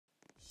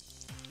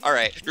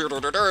Alright.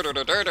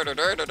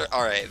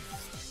 Alright.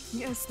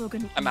 Yes,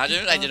 slogan.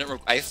 Imagine I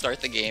didn't I start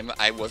the game,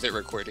 I wasn't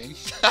recording.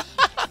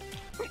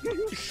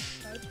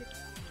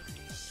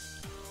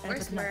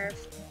 Where's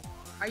Smerf?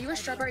 Are you a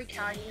strawberry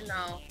cow? I need to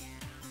know.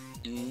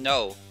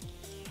 No.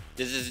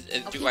 This is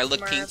do I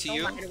look pink to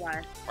you?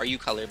 Are you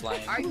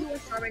colorblind? Are you a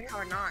strawberry cow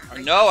or not?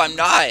 Like, No, I'm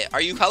not.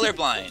 Are you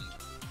colorblind?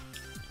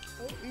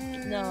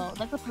 No,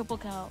 that's a purple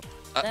cow.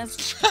 Uh,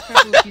 That's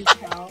purple juice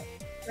cow.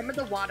 Remember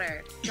the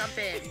water. Jump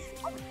in.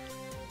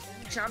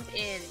 Jump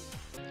in.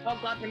 Oh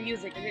god, the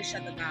music. I just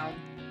shut the down.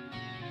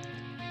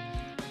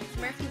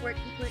 Smerfy worky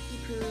worky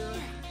poo.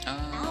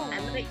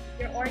 I'm gonna eat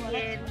your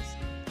organs.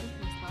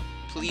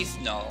 Please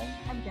no.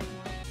 I'm dead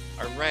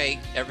now. Alright,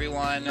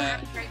 everyone.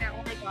 Right now.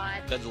 Oh my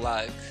god. Good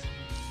luck.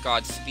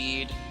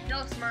 Godspeed.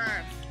 No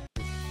Smurf.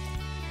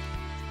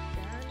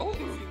 Oh.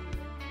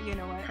 You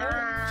know what?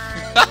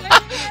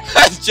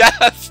 Hi.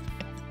 Jeff!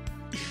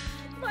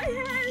 My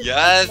head!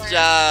 Yes,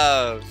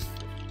 Jeff!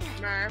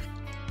 Smurf.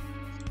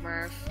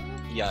 Smurf.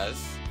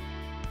 Yes.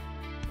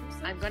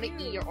 I'm gonna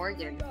eat your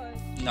organ.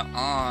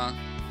 Nuh-uh.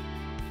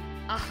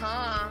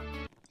 Uh-huh.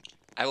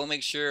 I will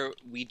make sure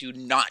we do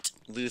not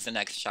lose the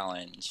next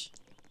challenge.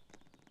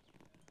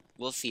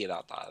 We'll see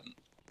about that.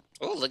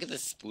 Oh, look at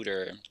this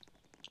spooter.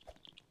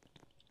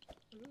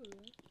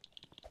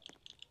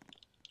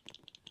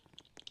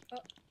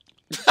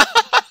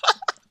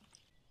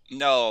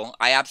 No,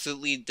 I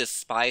absolutely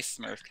despise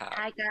Smurf Cat.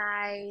 Hi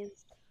guys.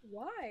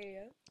 Why?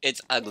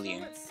 It's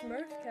ugly.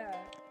 Smurf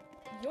cat.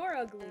 You're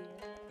ugly.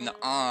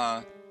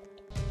 Nuh-uh.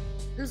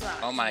 Who's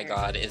last? Oh my Here.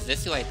 god, is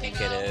this who I think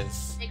it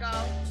is? There you go.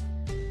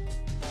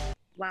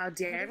 Wow,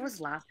 Darren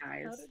was last,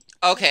 guys.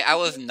 Okay, I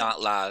was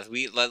not last.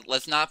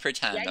 Let's not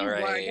pretend, Yeah, you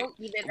alright? were. Don't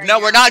even right No,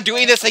 now. we're not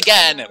doing this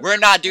again! We're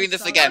not doing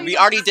this again! We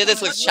already did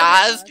this with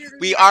Chaz!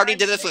 We already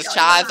did this with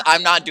Chaz!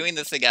 I'm not doing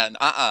this again!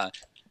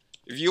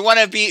 If you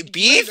wanna be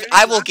beef,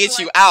 I will get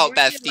you out,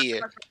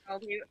 bestie!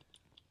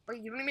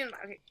 Wait, you don't even...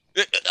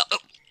 Okay.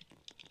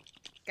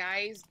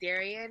 Guys,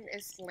 Darian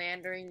is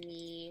slandering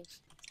me.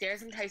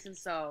 Stairs and Tyson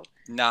so.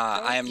 Nah,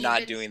 Don't I am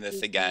not even doing this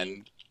spooky.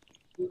 again.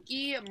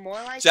 Spooky, more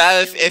like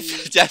Jeff,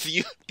 silly. Jeff,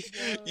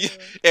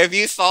 if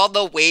you saw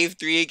the Wave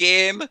 3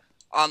 game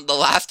on the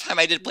last time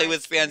I did play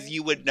with fans,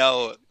 you would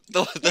know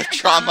the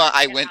trauma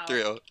I went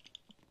through.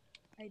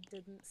 I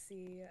didn't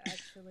see,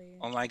 actually.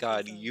 Oh my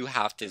god, you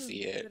have to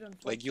see it.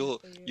 Like,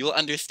 you'll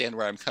understand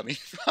where I'm coming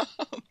from.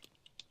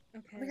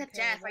 Okay, Look at okay,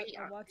 Jeff,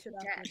 I'll watch it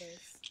after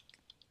this.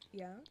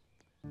 Yeah?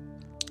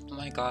 Oh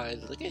my god,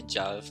 look at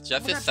Jeff.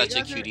 Jeff Oh my is God, such a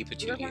you guys cutie you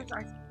patootie. guys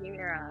are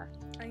Sierra.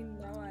 I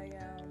know I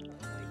am.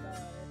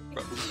 Oh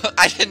my god.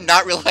 I did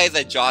not realize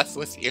that Joss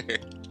was here.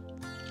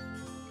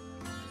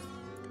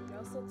 You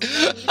also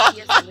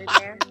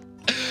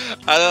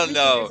I don't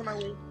know.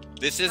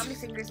 This How is... many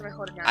fingers am I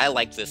holding out? I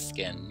like this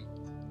skin.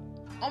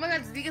 Oh my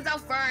god, Zeke is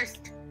out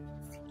first!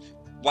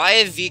 Why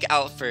is Zeke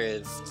out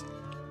first?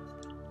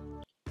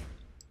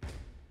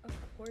 Of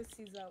course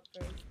he's out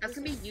first. That's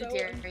This gonna be is you, so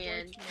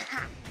Darian. unfortunate.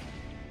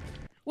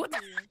 What the?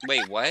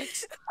 Wait, what?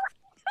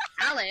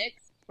 Alex,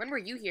 when were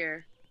you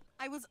here?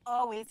 I was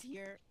always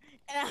here.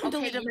 And I Okay,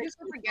 deleted you're my- just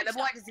so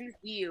forgettable, I just didn't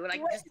see you.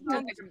 Like, What just is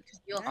wrong?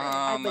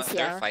 feel was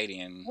They're here.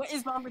 fighting. What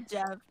is wrong with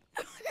Jeff?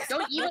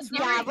 Don't even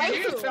Yeah, worry, what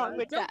you. is wrong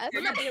with Don't Jeff? do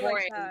You're it like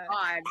boring, that.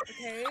 God.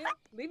 Okay?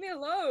 Leave me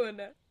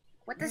alone.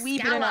 What the We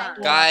better not-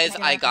 scala? Guys,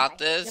 Okay, I okay. got Yeah,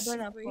 this. better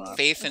not fuck.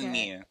 Faith in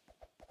Okay.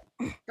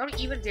 me. Don't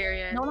even,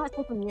 Darian. No, I'm not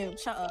taking you.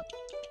 Shut up.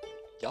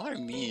 Y'all are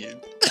mean.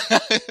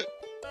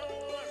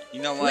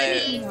 You know what?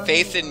 Libby.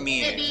 Faith in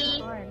me. Libby.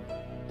 Fine.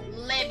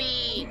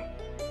 Libby.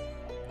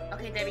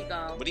 Okay, there we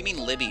go. What do you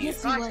mean, Libby?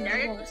 Yes, Gosh, you won.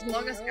 Darian You was won.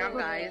 slowing us down,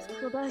 guys.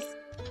 Go best.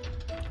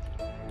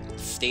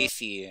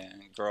 Stacy,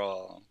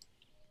 girl.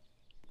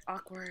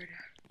 Awkward.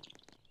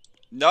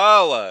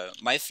 No!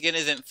 My skin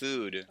isn't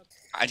food.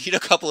 I need a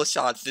couple of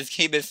shots. This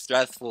game is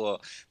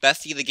stressful.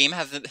 Bestie, the game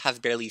has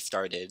barely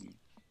started.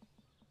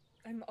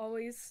 I'm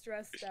always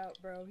stressed out,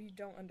 bro. You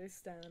don't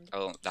understand.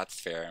 Oh, that's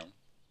fair.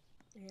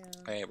 Yeah.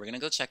 Alright, we're gonna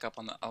go check up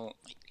on the... Oh,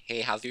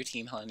 hey, how's your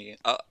team, honey?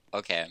 Oh,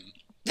 okay.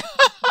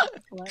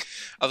 What?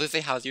 I was gonna say,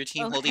 how's your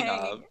team holding Okay.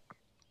 up?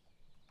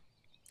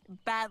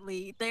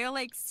 Badly. They're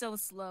like so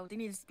slow. They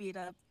need to speed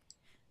up.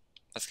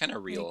 That's kind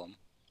of real.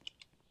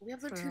 We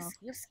have the Girl.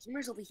 we have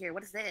schemers over here.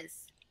 What is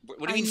this? What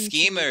do you I mean need to-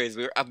 schemers?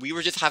 We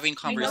were just having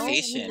I know,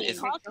 conversation. we Is,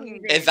 did.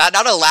 talking. is that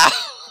not allowed?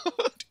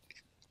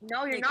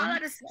 No, you're Wait, not what? allowed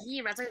to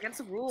scheme. That's like against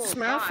the rules.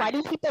 Smurf, why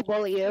do people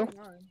bully you?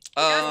 Come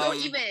on. Don't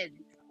even.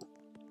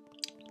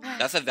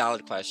 That's a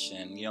valid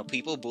question. You know,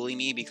 people bully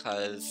me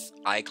because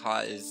I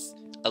cause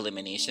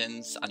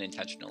eliminations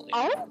unintentionally.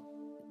 Oh?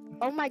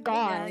 Oh my Yeah,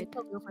 god.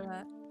 don't go for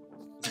that.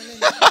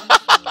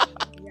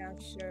 Yeah,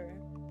 sure.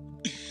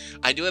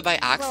 I do it by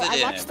Bro, I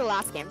accident. watched the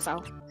last game,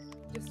 so.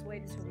 Just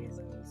wait until we lose.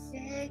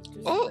 Just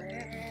Oh. wait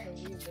until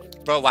we lose.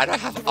 Bro, why do I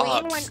have Wayne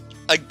ops?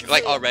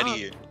 Like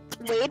already.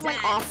 Wade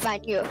went off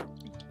on you.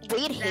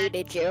 Wade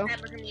hated you.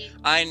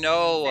 I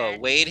know.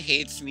 Sad. Wade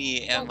hates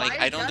me, and Well, like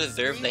why I don't just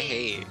deserve the leave?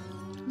 hate.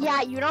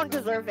 Yeah, you don't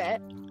deserve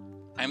it.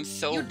 I'm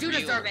so You do real.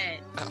 deserve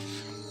it.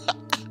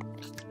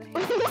 The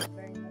hate is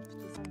very much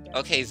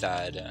Okay,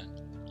 Zed.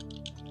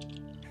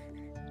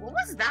 What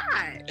was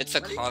that? It's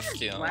a What is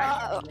costume. What?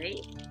 Uh-oh.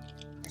 Wait.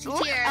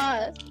 Ooh,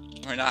 Cheers.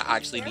 We're not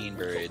actually being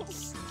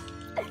birds.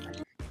 Not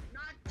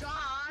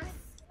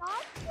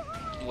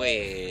Joss.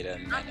 Wait a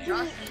Not minute.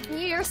 Joss.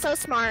 B, you're so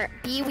smart.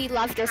 B, we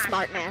love your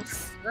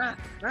smartness. What?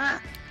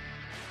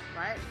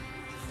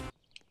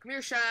 Come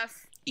here,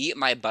 chef. Eat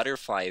my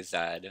butterfly,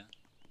 Zed.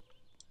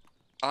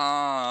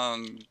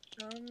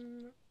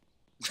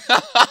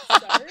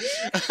 Sorry?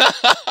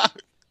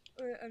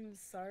 I'm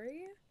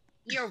sorry?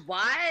 You're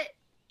what?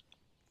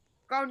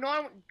 Girl,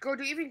 girl,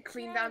 do you even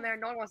clean down there?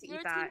 No one wants to eat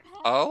that.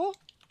 Oh?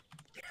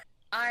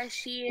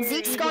 She is.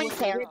 Zeke's going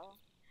feral.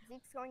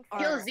 Zeke's going Kill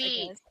feral. I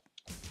Zeke. guess.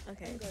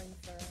 Okay. I'm going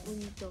for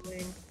I'm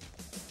going.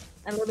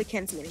 I literally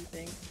can't see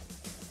anything.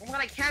 Oh my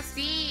god, I can't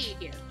see.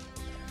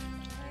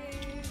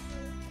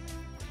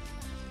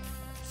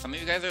 Some of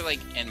you guys are like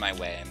in my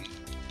way.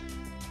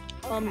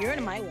 You're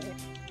in my way.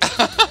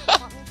 What do you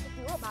want me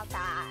to do about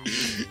that?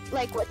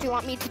 Like, what do you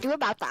want me to do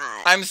about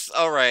that?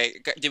 Alright.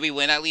 Did we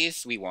win at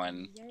least? We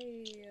won.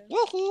 Yay.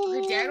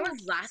 Woohoo! The Darren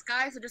was last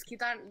guy, so just keep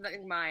that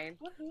in mind.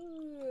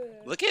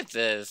 Woohoo. Look at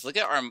this. Look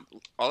at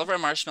all of our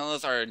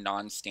marshmallows are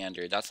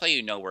non-standard. That's how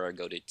you know we're a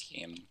goated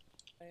team.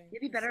 It'd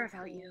be better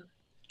without you.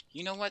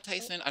 You know what,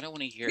 Tyson? I don't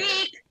want to hear it.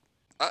 Zeke!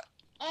 Uh-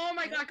 Oh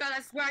my god,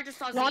 I swear I just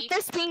saw Not Zeke.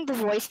 this being the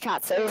voice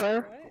chat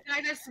server. What?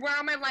 Guys, I swear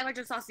on my life I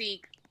just saw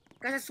Zeke.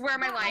 Guys, I swear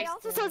on my I life.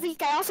 also saw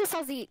Zeke. I also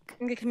saw Zeke.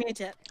 Okay, come here,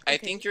 Tip. I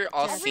Okay. think you're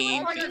all Everyone-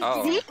 seeing. my God,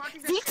 Oh. Zeke?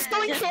 Zeke- Zeke's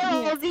going Yeah.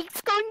 feral.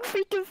 Zeke's going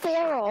freaking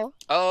feral.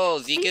 Oh,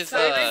 Zeke is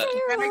Guys,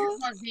 I Feral.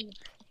 just saw Zeke.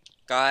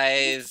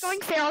 guys. Zeke's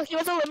going feral. He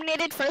was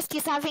eliminated first.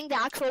 He's having the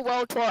actual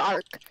World Tour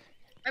arc.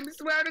 I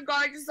swear to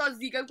God, I just saw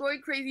Zeke. I'm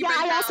going crazy Yeah, right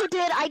I now. also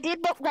did. I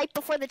did, but right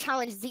before the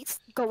challenge, Zeke's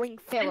going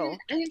I feral.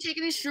 didn't take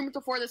any shrooms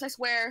before this, I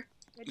swear.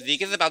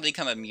 Zeke is about to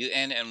become a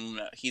mutant, and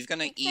he's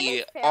gonna Zeke's getting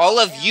eat feral, all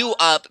of yeah. you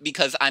up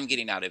because I'm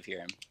getting out of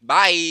here.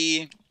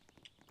 Bye.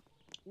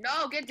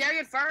 No, get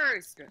Darian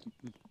first.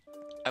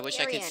 I wish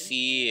I could Darian.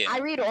 see. I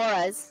read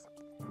auras.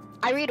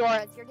 I read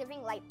auras. You're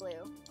giving light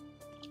blue.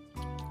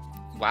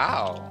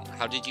 Wow.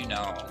 How did you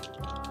know?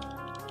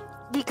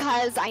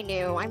 Because I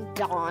knew. I'm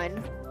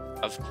Dawn.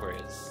 Of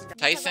course. I'm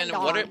Tyson,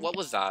 Dawn. what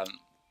was that?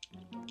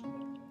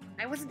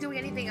 I wasn't doing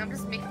anything, I'm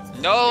just making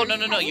some No, pictures.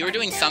 no, no, no. You were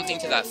doing something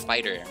to that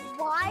spider.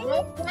 Why?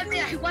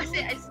 I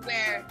wasn't, I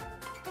swear.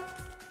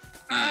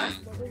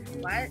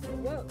 Mm. What?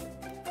 Whoa.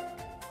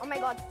 Oh my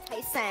god,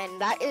 Tyson.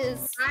 That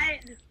is.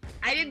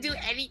 I didn't do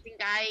anything,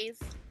 guys.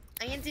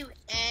 I didn't do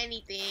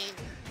anything.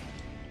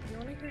 You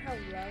wanna hear how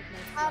loud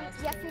my class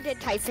Yes, was? you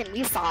did, Tyson.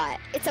 We saw it.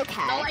 It's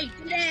okay. No, I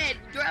didn't.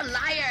 You're a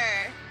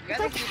liar. It's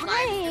You're the two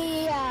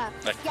liars.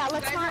 okay. Yeah,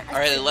 let's not.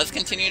 Alright, let's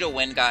continue to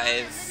win,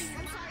 guys.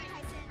 I'm sorry,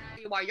 Tyson.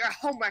 You are. You're a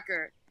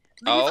homewrecker.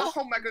 Oh? Leave a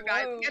homewrecker,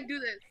 guys. Whoa. We can't do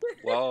this.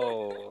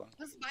 Whoa.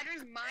 The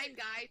spider's mine,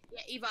 guys.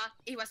 Yeah,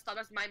 Eva, stop.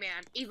 That's my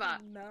man. Eva,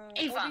 No,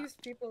 Ava. all these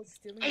people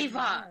stealing Ava.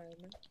 my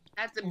man.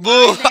 that's the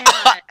Boo! my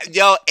man.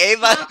 Yo,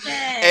 Ava. Stop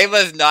it.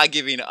 Ava's not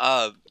giving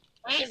up.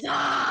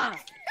 Ava!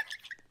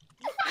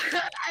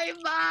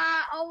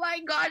 Eva! Oh my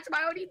gosh,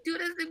 why would he do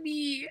this to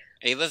me?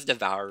 Ava's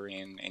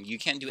devouring, and you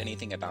can't do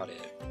anything about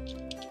it.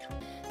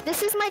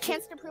 This is my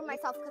chance to prove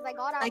myself because I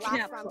got out I last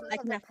cannot round flop- I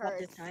because of cannot flop curse.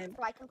 this time.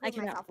 So I can I prove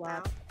cannot myself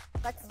flop. now.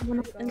 Let's I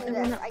wanna- do I this.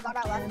 wanna I got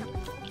out last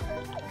flop.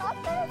 time. I got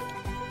this.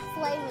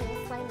 Slay me.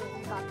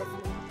 You got this.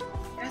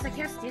 Guys, I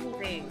can't see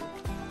anything.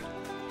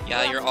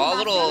 Yeah, you're all a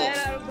little Get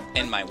out of the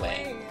in my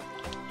way.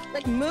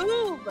 Like,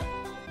 move!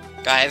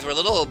 Guys, we're a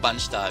little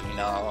bunched up, you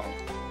know.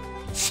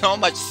 So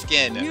much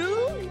skin.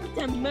 You need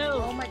to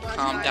move! Oh my god,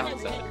 Calm guys. down,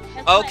 Zed.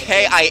 That's why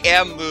Okay, said- I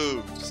am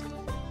moved.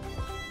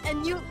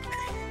 And you...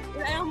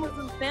 I almost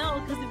fell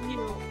because of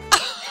you.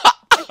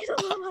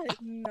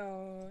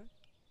 No.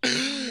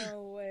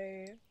 No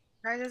way.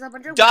 Guys, there's a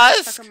bunch of Dusk!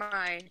 weeds stuck in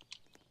my...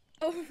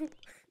 Oh.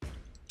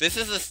 This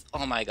is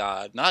oh my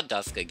god, not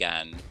Dusk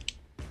again.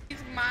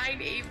 It's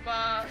mine,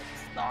 Ava.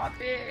 Stop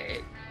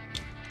it.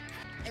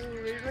 I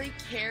literally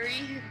carry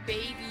his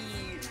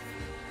babies.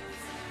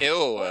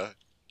 Ew.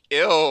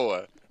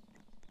 Ew.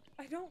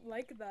 I don't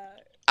like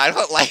that. I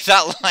don't like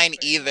that line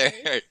either.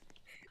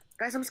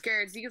 Guys, I'm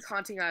scared. Zeke is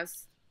haunting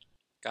us.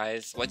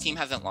 Guys, what team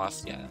hasn't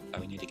lost yet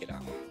that we need to get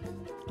out?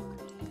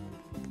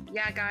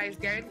 Yeah, guys,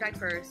 Darren died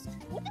first.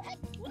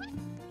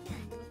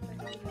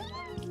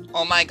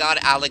 Oh my god,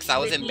 Alex, that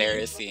was Wait,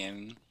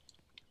 embarrassing.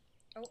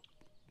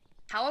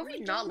 How have we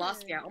not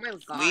lost yet? Oh my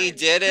god. We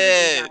did Look at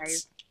it! you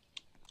guys.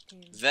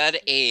 Zed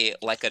ate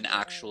like an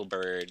actual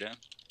bird.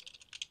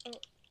 Oh.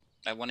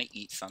 I want to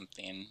eat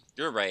something.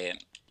 You're right.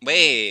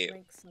 Wait,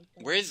 Like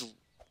something.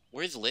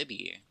 where's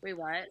Libby? Wait,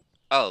 what?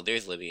 Oh,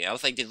 there's Libby. I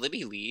was like, did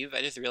Libby leave?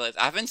 I just realized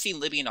I haven't seen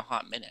Libby in a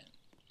hot minute.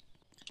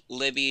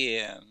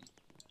 Libby,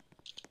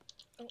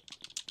 Oh.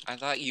 I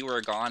thought you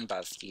were gone,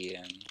 bestie.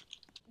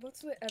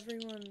 What's with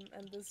everyone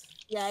and this?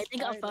 Yeah, I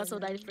think spider, Alfonso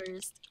man? died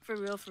first. For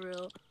real, for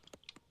real.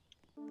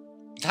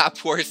 That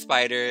poor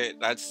spider.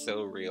 That's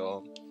so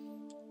real.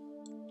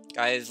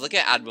 Guys, look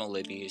at Admiral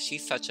Libby.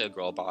 She's such a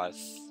girl boss.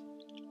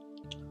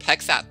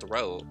 Pecks at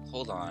throat.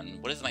 Hold on.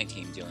 What is my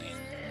team doing?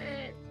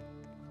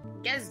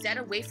 Get Zed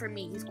away from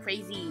me. He's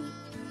crazy.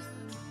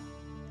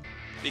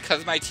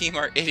 Because my team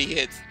are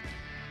idiots.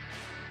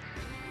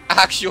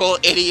 Actual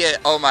idiot.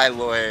 Oh my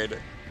lord.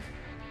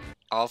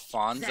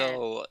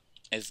 Alfonso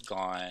is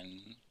gone.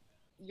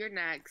 You're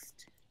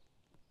next.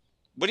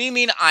 What do you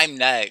mean I'm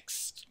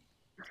next?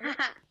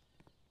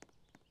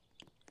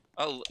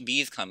 Oh,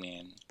 B's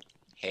coming.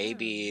 Hey,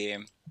 B.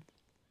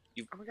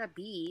 Oh my god,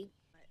 B.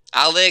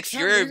 Alex,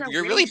 Yeah, there's a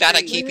you're wing really bad at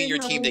tree. keeping your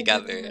team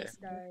together.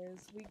 Guys,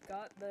 we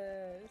got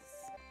this.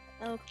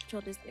 I'll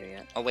control this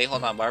area. Oh wait,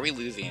 hold on. Why are we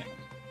losing?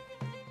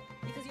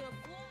 Because you have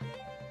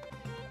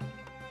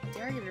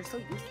Darian, you're so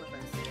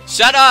useless.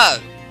 Shut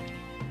up!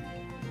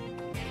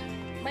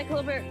 my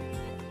Clover.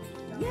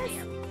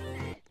 Yes.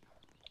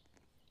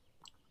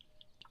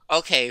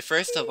 Okay,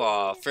 first of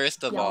all,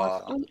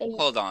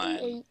 hold on.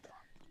 Eight.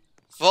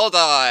 Hold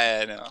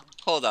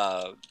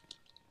up.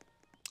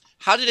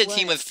 How did a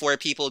team with 4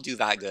 people do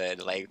that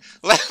good? Like,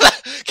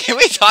 can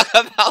we talk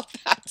about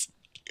that?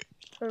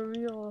 For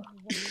real.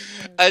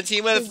 A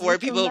team with 4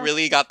 people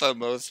really got the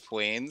most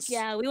points?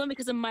 Yeah, we won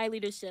because of my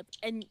leadership,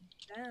 and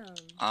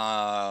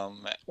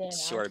Damn.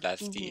 Sure,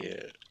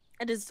 bestie.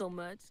 I did so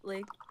much.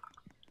 Like,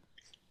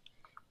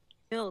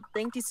 Bill,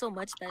 thank you so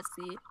much,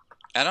 Bessie.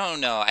 I don't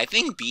know. I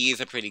think B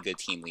is a pretty good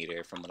team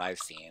leader from what I've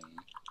seen.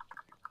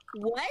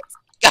 What?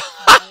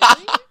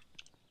 Really?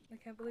 I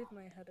can't believe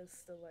my head is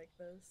still like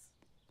this.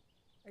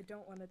 I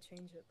don't want to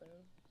change it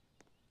though.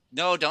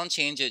 No, don't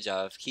change it,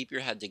 Jeff. Keep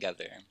your head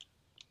together.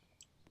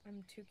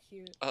 I'm too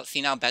cute. Oh,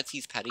 see now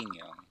Betsy's petting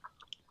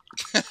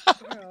you.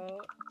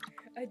 Girl,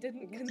 I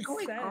didn't What's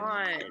going consent.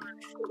 on?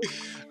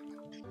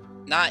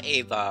 Not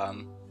Ava.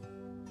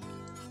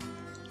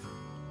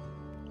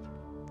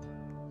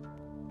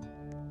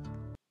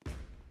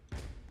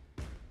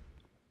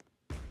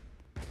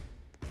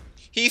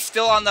 He's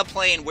still on the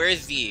plane.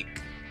 Where's Zeke?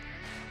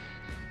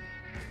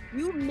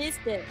 You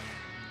missed it.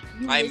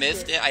 I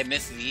missed it. I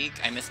missed Zeke.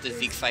 I missed the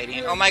Zeke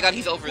fighting. Oh my god,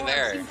 he's over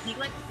there. He's beat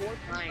like 4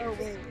 times. Oh,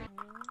 wait.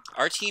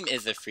 Our team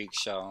is a freak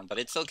show, but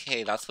it's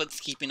okay. That's what's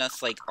keeping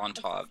us, like, on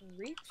top.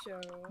 Freak show.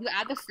 You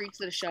add the freaks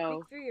to the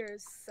show. Speak for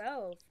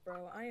yourself,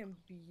 bro. I am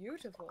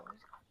beautiful.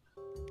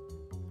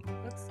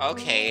 Let's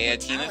Okay, go. a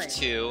team of Alex.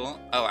 2.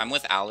 Oh, I'm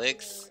with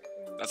Alex.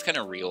 That's kind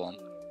of real.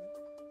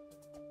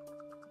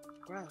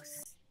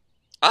 Gross.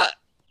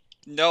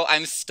 No,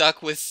 I'm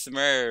stuck with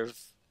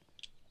Smerf.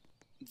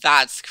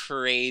 That's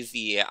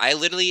crazy. I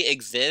literally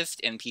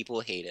exist and people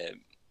hate it.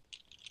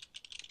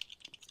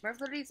 Smerf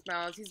literally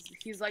smells.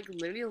 He's like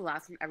literally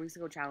last from every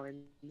single challenge.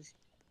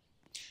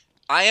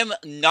 I am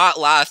not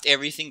last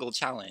every single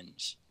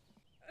challenge.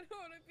 I don't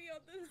want to be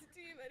on this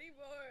team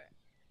anymore.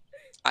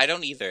 I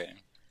don't either.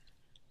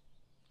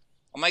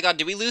 Oh my god,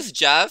 did we lose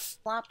Jeff?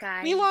 Flop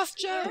guy. We lost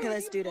Jeff. Okay,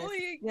 let's do this.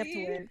 Bullying We have to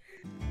me. win.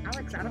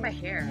 Alex, out of my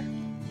hair.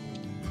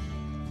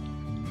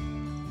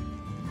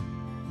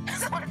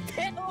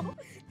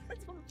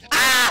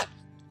 Ah!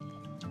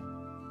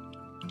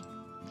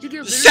 Dude,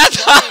 you're Shut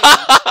literally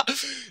up!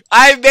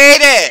 I made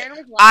it! Aaron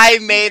was I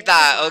laughing. made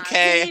that, Aaron was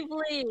okay?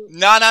 Bravely.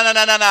 No,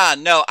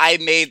 no, I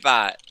made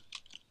that.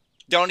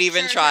 Don't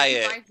even Sure, try be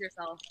it. kind to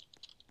yourself.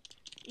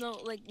 No,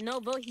 like, no,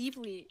 vote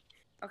Heapley.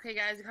 Okay,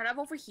 guys, you kind of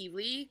vote for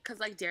Healy because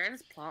like Darren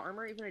has plot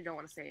armor, even though I don't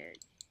want to say it.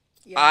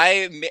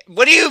 Yeah.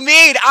 What do you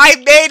mean? I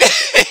made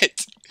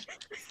it!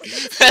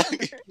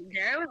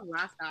 Darren was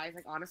last, guys.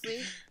 Like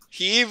honestly,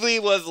 Heavely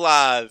was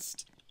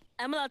last.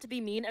 I'm allowed to be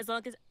mean as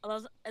long as I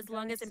Guys,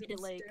 made it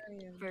like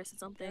Darian. first or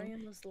something.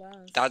 Darian was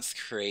last. That's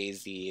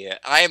crazy.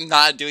 I am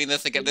not doing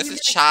this again. This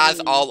is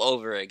Chaz all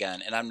over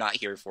again, and I'm not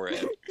here for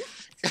it.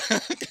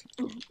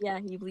 Yeah,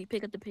 Heapley,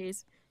 pick up the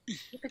pace. you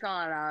pick all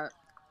that out.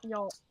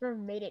 Yo, Smerf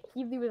made it.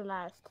 He was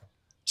last.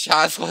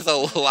 Chaz was a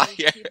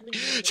liar.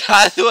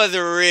 Chaz was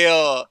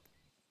real.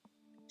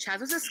 Chaz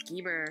was a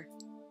schemer.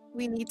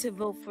 We need to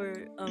vote for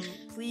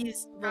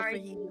please vote for Sorry,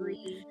 Heapley.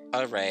 Healy.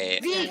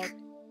 Alright. Zeke.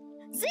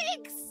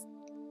 Zix!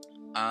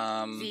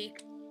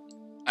 Zeke.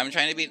 I'm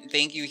trying to be.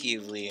 Thank you,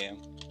 Heavely.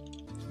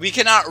 We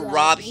cannot Yeah,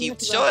 rob we Heavely. have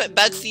to Show rob it,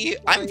 Betsy. Healy.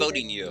 I'm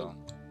voting you.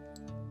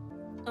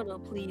 Oh no,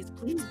 please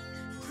get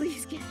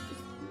please Heapley.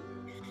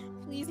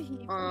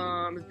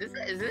 Is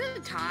it a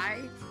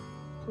tie?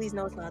 Please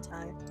no, it's not a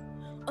tie.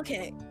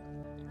 Okay.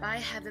 Bye,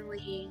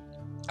 Heavenly.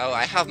 Oh,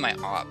 I have my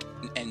op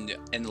in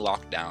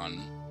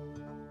lockdown.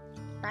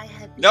 Bye,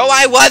 Heavenly. No,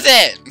 I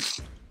wasn't.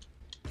 You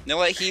know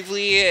what,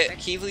 Heavely?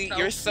 That's Heavely, so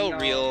you're so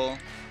cute. real.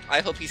 I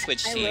hope you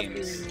switch I love being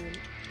teams. mean.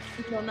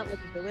 Even though I'm not like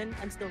a villain,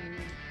 I'm still mean.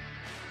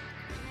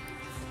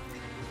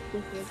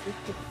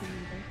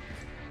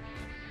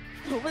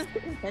 What was the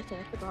confession?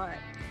 I forgot.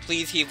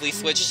 Please, Heavely,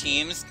 switch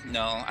teams.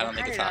 No, I don't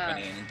think it's Cut it up.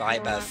 happening. Bye,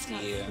 No, not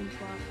bestie.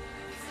 SpongeBob.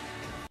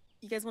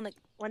 You guys wanna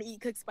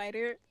eat cooked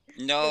spider?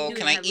 No, Dude,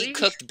 can I Heavely? eat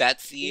cooked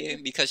Betsy?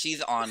 Because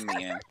she's on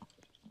me.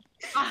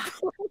 Ah,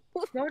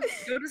 don't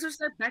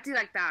disrespect Betty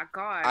like that,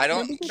 God. I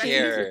don't Betty,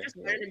 care. you're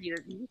just better than you.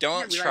 You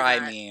Don't can't try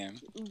realize me.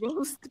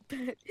 Roast bet.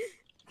 that.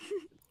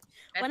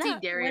 Why Betsy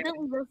not? Why Darren.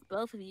 don't we roast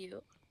both of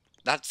you?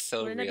 That's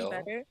so Wouldn't that be real.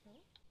 better?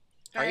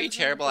 Are you Guys,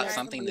 terrible at guys,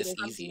 something this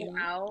I'm easy?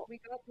 Out. We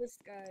got this,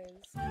 guys.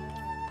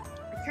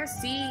 I Can't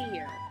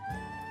see.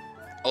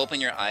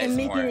 Open your eyes I'm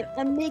making more. it.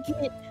 I'm making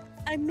it.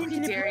 I'm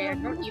making it.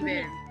 Darian, bro. don't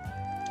even.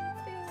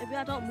 If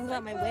I don't move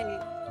out my way,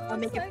 I'll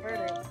make it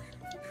further.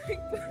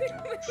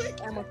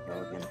 I'm a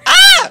pro again.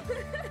 Ah!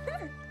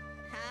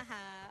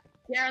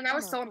 Darian, that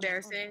was so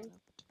embarrassing.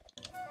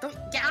 Don't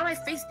get out of my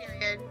face,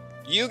 Darian.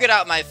 You get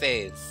out my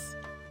face.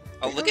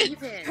 Oh, look at.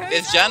 Ethan.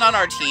 Is Jen on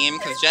our team?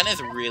 Because Jen is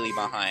really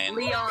behind.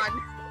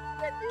 Leon.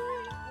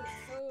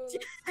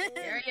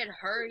 Darian,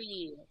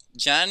 hurry.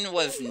 Jen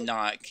was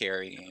not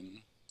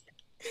carrying.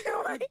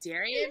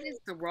 Darian is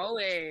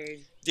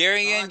throwing.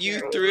 Darian, Oh, you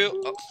Darian.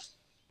 threw. Oh.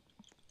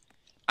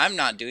 I'm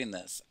not doing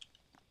this.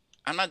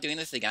 I'm not doing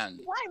this again.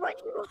 Why were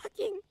you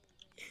walking?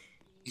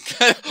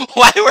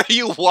 Why were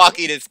you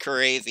walking? It's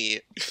crazy.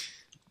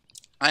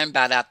 I'm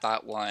bad at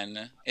that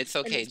one. It's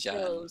okay,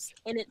 Jen.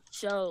 And it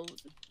shows.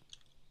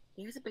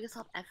 He was the biggest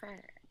help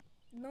ever.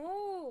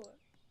 No.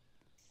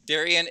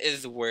 Darian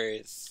is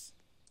worse.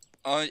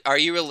 Oh, are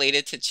you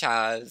related to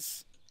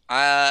Chaz?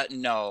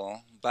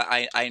 No, but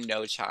I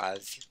know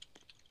Chaz.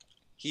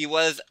 He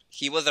was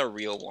a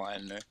real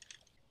one.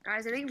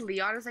 Guys, I think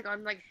Leon is like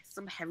on like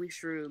some heavy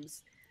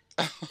shrooms.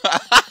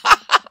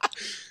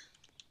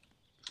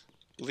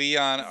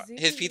 Leon,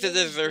 his pizza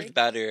really deserved big.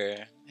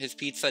 better. His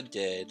pizza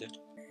did.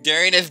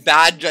 Darian is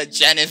bad, but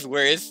Jen is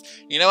worse.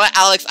 You know what,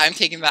 Alex? I'm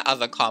taking that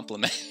as a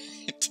compliment.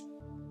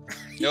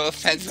 No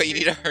offense, but you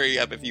need to hurry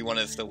up if you want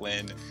us to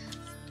win.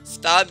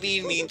 Stop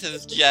being mean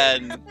to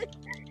Jen.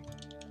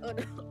 Oh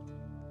no.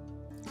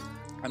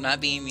 I'm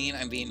not being mean,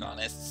 I'm being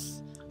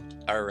honest.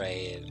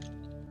 Alright.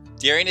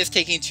 Darian is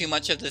taking too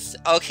much of this.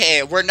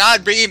 Okay, we're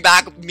not bringing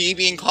back me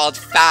being called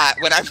fat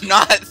when I'm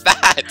not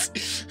fat.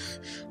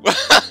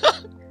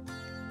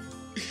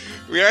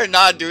 We are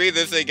not doing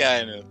this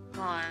again.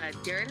 God,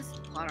 Darian is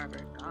plot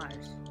armor. Gosh.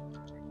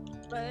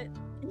 But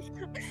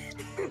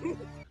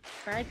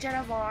Right,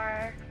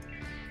 Jennifer.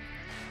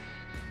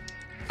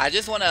 I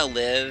just want to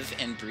live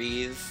and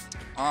breathe.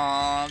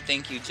 Aw,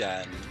 thank you,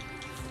 Jen.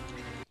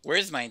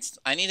 Where's my...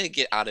 I need to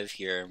get out of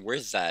here.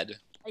 Where's Zed?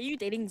 are you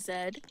dating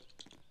Zed?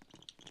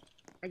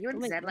 Are you Oh and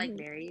my Zed like God.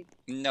 married?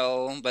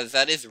 No, but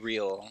Zed is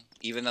real.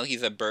 Even though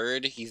he's a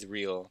bird, he's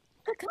real.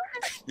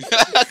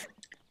 I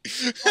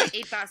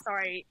ate that.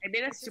 Sorry, I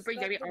made a super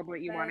Just yummy like the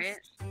omelet. You want it?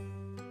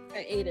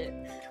 I ate it.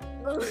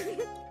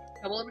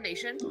 Double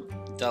elimination?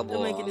 Double.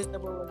 Oh my goodness,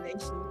 double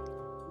elimination.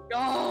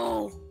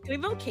 No.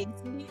 Can we vote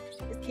Casey?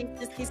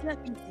 Does Casey have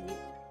PC?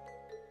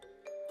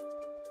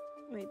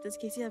 Wait, does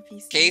Casey have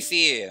PC?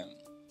 Casey!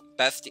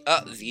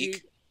 Bestie.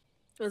 Zeke.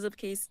 What's up,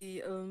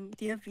 Casey? Do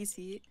you have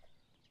PC?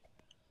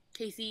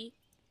 Casey.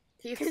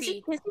 Casey,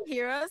 KFC. Casey,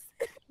 hear us?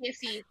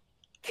 KFC.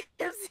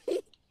 KFC.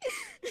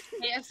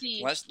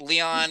 KFC. What?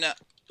 Leon,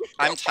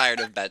 I'm tired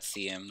of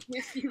Betsy.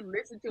 KFC,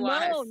 listen to No,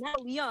 us.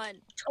 not Leon.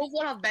 Don't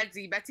vote on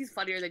Betsy. Betsy's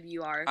funnier than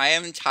you are. I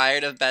am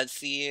tired of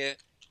Betsy.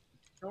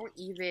 Don't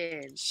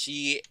even.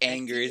 She Betsy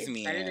angers is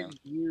me. better than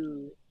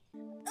you. Oh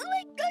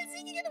my god,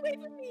 Zeke, get away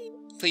from me!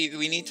 Please,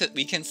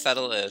 we can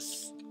settle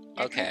this.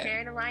 You're Okay. Fair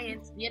and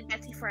alliance. Me and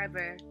Betsy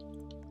forever.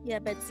 Yeah,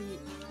 Betsy.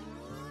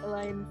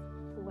 Alliance.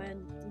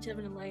 When you should have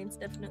an alliance,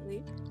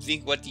 definitely.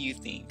 Zeke, what do you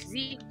think?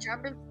 Zeke,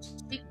 jump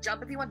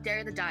if you want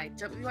Darian to die.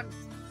 Jump if you want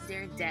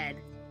Darian dead.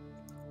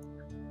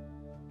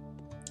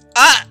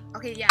 Ah!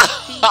 Okay, yeah.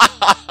 See?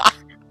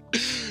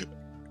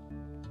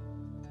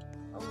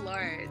 Oh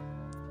lord.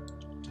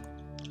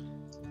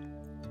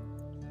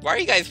 Why are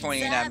you guys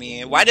pointing at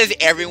me? Why does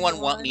everyone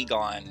want me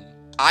gone?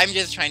 I'm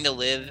just trying to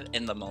live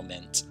in the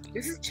moment.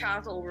 This is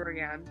Chaz over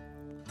again.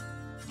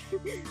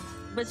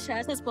 But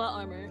Chaz has plot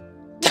armor.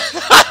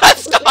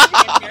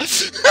 Stop!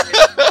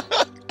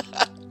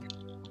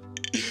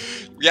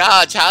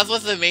 Yeah, Chaz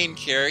was the main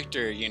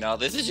character, you know?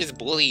 This is just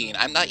bullying.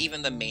 I'm not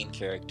even the main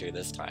character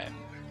this time.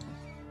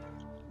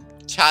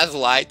 Chaz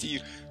lied to you.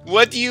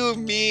 What do you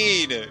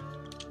mean?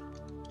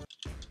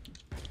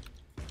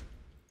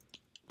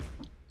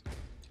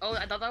 Oh,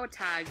 I thought that would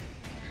tag.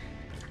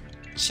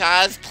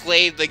 Chaz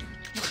played the...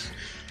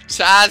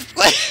 Chaz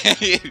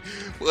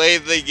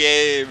played the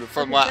game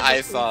from what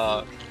I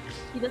saw.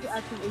 He does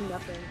absolutely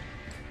nothing.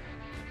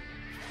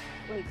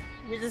 Like,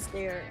 you're just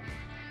there.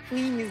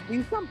 Please,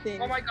 do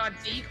something. Oh my god,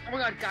 Zeke. Oh my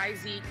god, guys,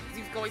 Zeke.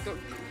 Zeke's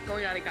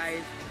going at it,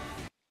 guys.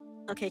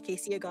 Okay,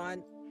 Casey, you're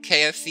gone.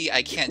 KFC,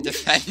 I can't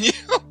defend you.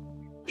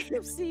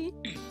 KFC.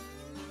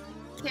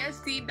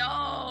 KFC,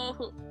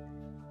 no!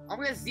 Oh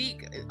my god,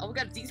 Zeke. Oh my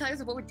god, Zeke's telling us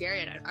to vote with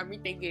Darian. I'm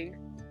rethinking.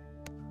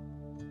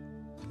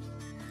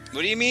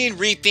 What do you mean,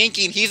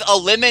 rethinking? He's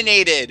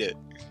eliminated!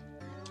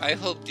 I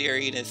hope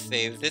Darian is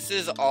safe. This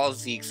is all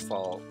Zeke's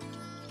fault.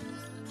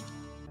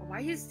 Why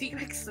is Zeke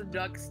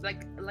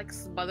like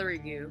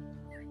smothering you?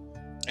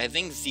 I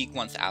think Zeke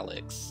wants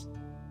Alex.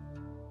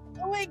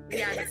 Oh my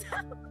Yeah, goodness.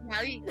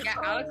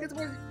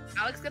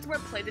 Alex gets more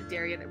play than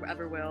Darian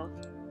ever will.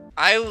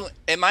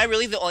 Am I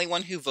really the only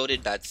one who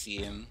voted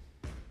Betsy?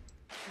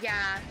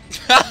 Yeah.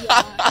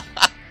 Yeah.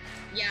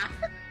 Yeah.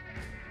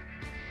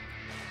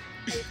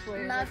 I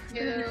swear. Love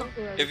you.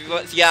 If you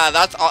vote, yeah,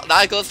 that's all.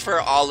 That goes for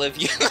all of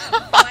you.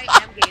 I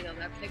am gay though.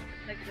 That's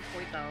like the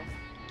point though.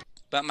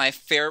 But my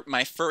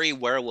furry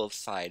werewolf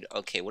side.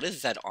 Okay, what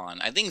is Zed on?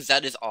 I think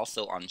Zed is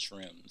also on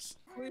shrooms.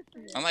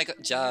 Oh my god,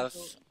 Jeff.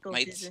 Go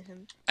My visit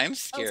him. I'm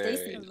Stacey,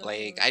 scared. hello.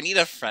 Like, I need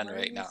a friend Why are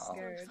right you now.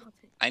 scared?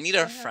 I need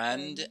a What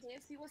friend happened?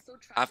 KFC was so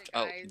after. tragic,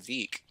 Oh, guys.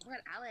 Zeke. What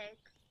Alex?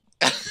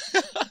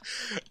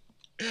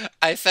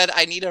 I said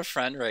I need a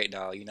friend right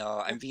now. You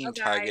know, I'm being Oh,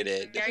 guys.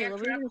 targeted. Yeah, Okay, you're what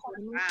were gonna you call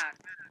gonna us say? back.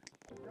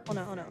 Oh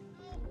no, oh no.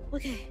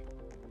 Okay.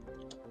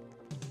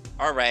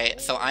 All right,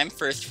 so I'm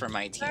first for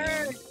my team.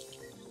 Bird.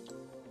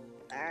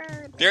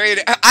 Darian,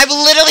 I'm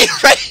literally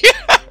right here,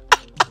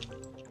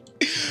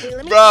 Wait,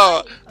 let me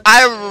bro. try.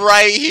 I'm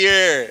right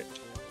here.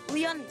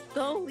 Leon,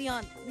 go,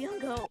 Leon. Leon,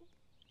 go.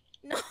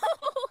 No.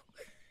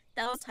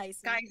 That was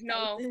Tyson. Guys,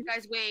 no. Tyson.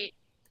 Guys, wait.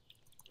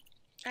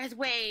 Guys,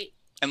 wait.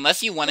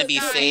 Unless you want to Look, be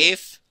guys,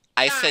 safe,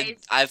 I said.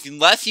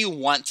 Unless you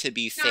want to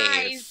be safe.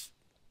 Guys.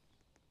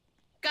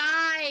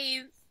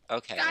 Guys.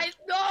 Okay. Guys,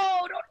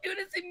 no. Don't do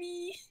this to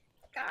me.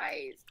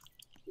 Guys.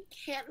 You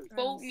can't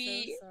vote I'm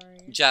me. so sorry.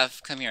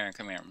 Jeff, come here.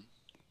 Come here.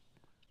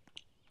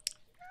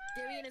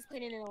 Darian is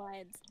playing in an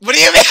alliance. What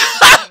do you mean?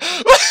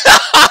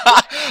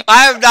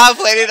 I am not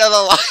playing it on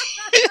the line.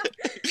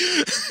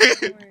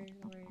 Don't worry,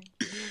 don't worry.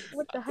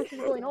 What the heck is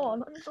going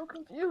on? I'm so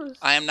confused.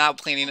 I am not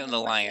planning an Oh my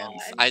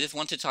alliance. God. I just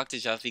want to talk to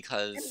Jeff Am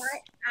because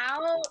I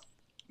out?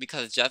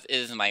 Jeff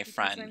is my Because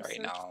friend I'm right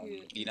so now.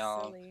 cute You and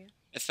know, silly.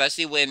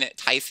 especially when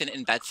Tyson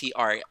and Betsy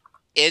are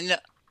in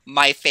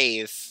my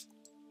face.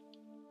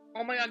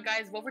 Oh my god,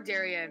 guys, vote for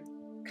Darian.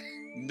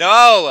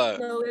 No,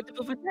 No, we have to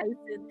go for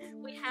Tyson.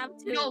 We have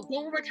to. No,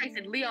 vote for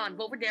Tyson. Leon,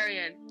 vote for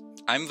Darian.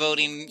 I'm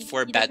voting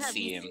for You don't have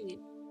Betsy. BC.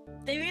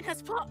 Darian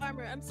has plot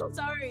armor. I'm so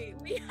sorry.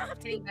 We have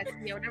to. Hey,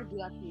 Betsy, I would never do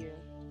that to you.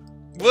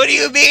 What do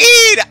you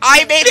mean?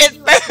 I made it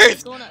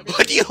first. Going out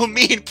What do you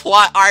mean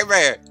plot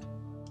armor?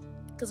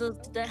 Because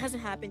that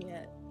hasn't happened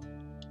yet.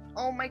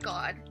 Oh my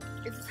god.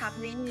 Is this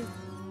happening?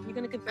 You're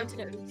gonna convert to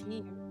the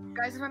team.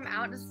 Guys, if I'm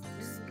out, just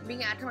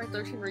being added to my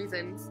 13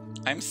 reasons.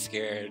 I'm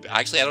scared.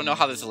 Actually, I don't know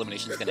how this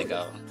elimination is gonna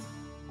go.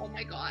 Oh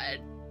my god.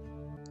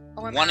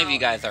 Oh, I'm One of you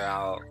out. guys are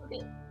out.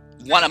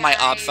 One of my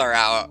ops are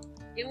out.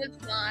 It was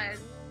fun.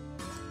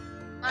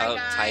 Bye, Oh,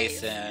 guys.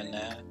 Tyson.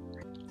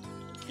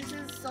 This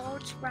is so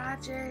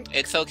tragic.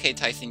 It's okay,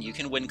 Tyson. You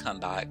can win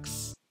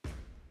comebacks.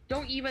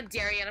 Don't even,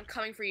 Darian. I'm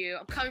coming for you.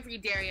 I'm coming for you,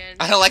 Darian.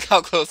 I don't like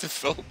how close this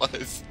vote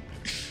was.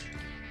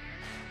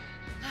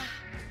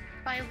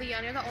 Bye,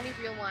 Leon. You're the only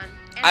real one.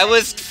 And I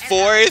was Betsy, and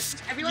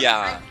forced. everyone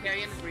Yeah. besides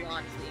Darian is real,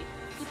 honestly.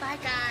 Bye,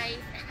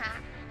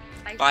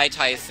 guys. Bye,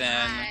 Tyson.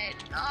 Bye.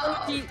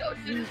 Oh, Gee,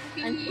 don't do this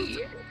to I'm me.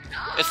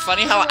 It's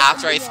funny how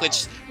after I Yeah.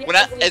 switched, Yeah, when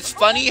I, wait, it's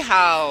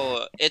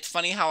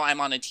funny how I'm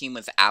on a team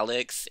with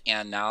Alex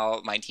and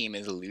now my team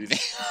is losing.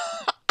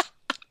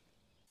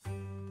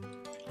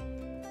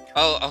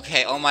 Oh,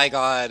 okay. Oh my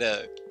god.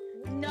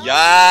 No.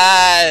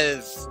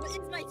 Yes. What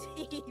is my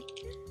team?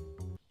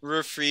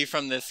 We're free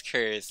from this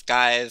curse,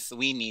 guys.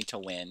 We need to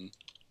win.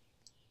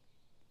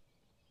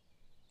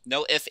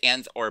 No ifs,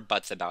 ands, or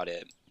buts about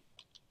it.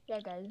 Yeah,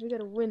 guys, we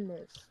gotta win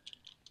this.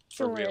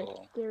 For Don't worry,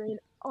 real. Darian,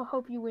 I'll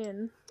help you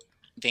win.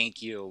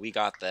 Thank you. We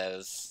got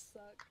this.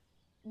 Suck.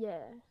 Yeah.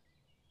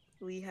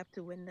 We have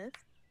to win this.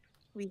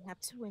 We have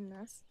to win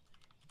this.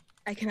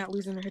 I cannot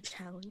lose in her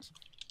challenge.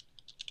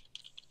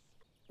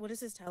 What is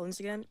his challenge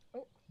again?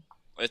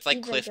 It's like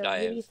He's cliff a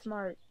dive. really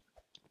smart.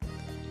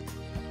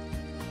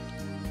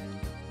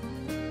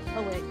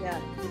 Oh wait, yeah.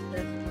 it's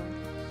this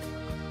one.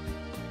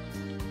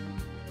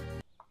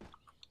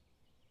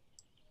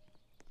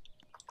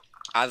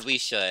 As we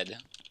should.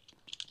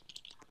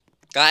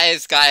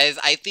 Guys,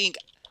 I think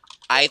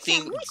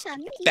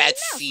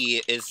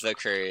Betsy is the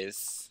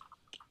curse.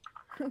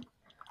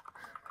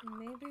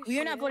 Maybe We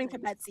are she not voting for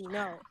is. Betsy,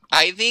 no.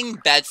 I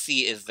think Betsy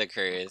is the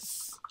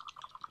curse.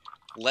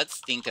 Let's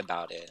think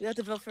about it. We have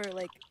to vote for,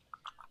 like...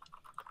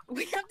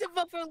 We have to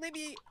vote for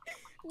Libby!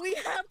 We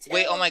have to!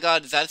 Wait, oh my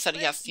god, Zed said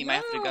he has to team, I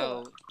have to No.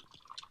 go.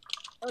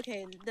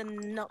 Okay, then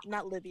no,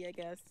 not Libby, I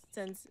guess,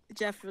 since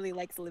Jeff really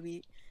likes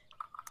Libby.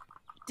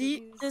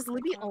 Does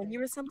Libby own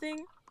you or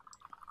something?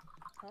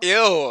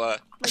 Ew!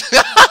 Like,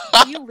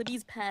 are you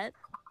Libby's pet?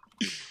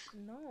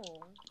 No,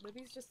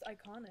 Libby's just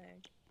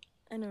iconic.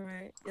 I know,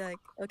 right? You're like,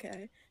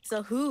 okay.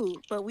 So who?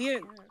 But we're... Yeah.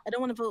 I don't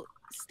want to vote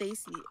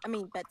Stacy. I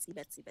mean, Betsy.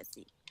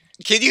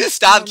 Can you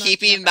stop No, not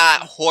keeping that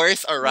that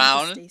horse I wanna vote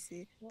around?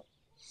 Stacy.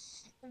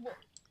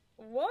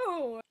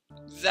 Whoa!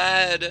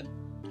 Zed,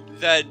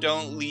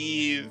 don't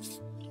leave.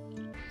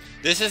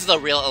 This is the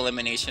real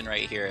elimination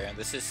right here.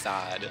 This is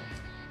sad.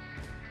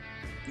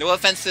 No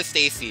offense to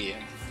Stacy.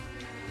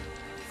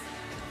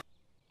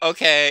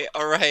 Okay,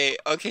 alright.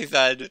 Okay,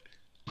 Zed.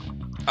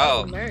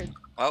 Oh, Nerd.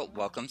 well,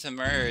 welcome to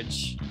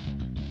Merge.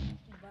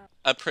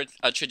 Wow.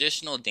 A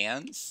traditional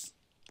dance?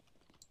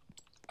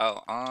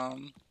 Oh,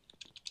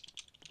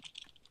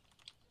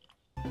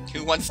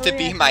 who wants to Oh,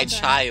 be yeah, my call that.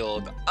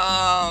 child?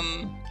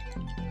 I'm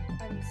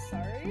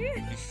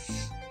sorry?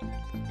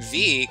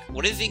 Zeke?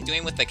 What is Zeke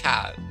doing with the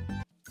cat?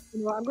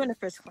 Well, I'm going to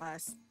first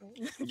class.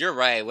 You're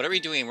right. What are we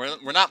doing?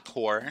 We're not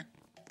poor.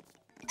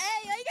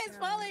 Hey, are you guys Yeah.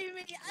 following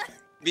me?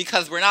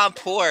 Because we're not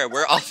poor.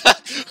 We're all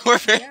we're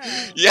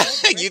yeah.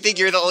 You think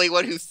you're the only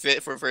one who's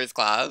fit for first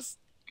class?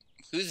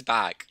 Who's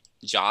back?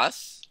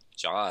 Joss?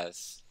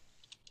 Joss.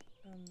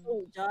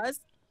 Wait, Jaws?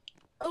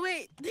 Oh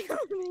wait,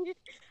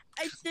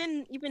 I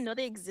didn't even know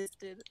they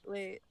existed.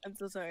 Wait, I'm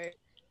so sorry.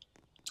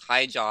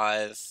 Hi,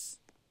 Joss.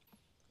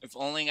 If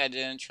only I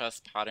didn't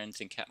trust patterns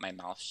and kept my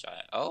mouth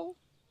shut. Oh?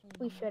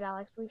 We should,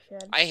 Alex. We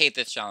should. I hate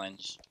this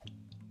challenge.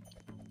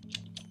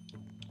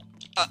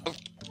 Oh,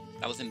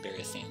 that was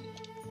embarrassing.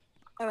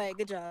 All right,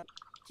 good job.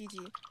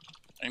 GG.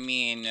 I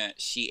mean,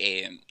 she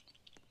ate.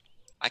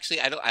 Actually,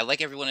 I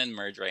like everyone in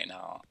merge right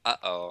now.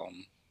 Uh-oh.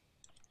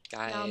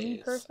 Guys. Now,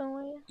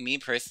 me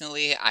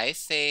personally, I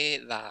say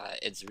that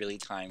it's really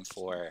time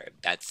for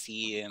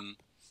Betsy.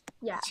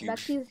 yeah, to-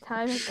 Betsy's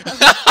time is coming.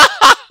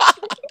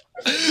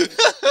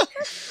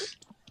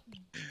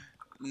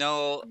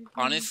 No,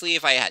 honestly,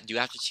 if I do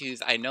have to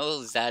choose, I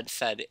know Zed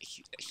said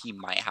he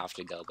might have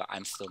to go, but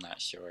I'm still not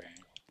sure.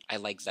 I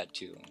like Zed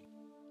too.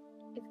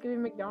 It's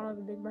giving McDonald's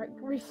a Big Mac.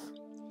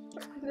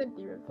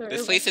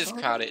 This place is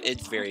crowded.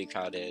 It's very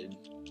crowded.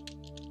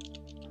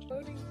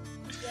 Voting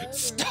Zed or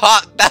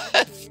Stop that!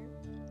 Betsy?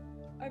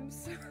 I'm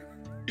sorry.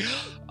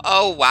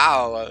 Oh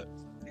wow,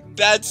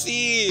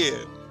 Betsy!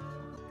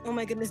 Oh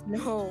my goodness,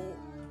 no.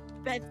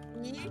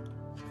 Betsy?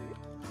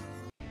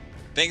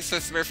 Thanks for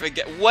Smurf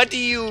again. What do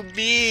you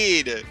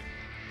mean?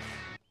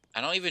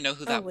 I don't even know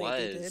who that wait,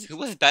 they was. did. Who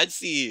was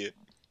Betsy?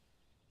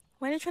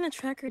 Why are they trying to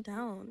track her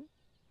down?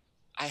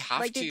 I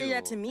have Like to. they did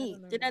that to me.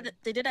 don't They know.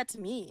 did that to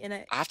me, and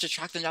I have to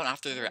track them down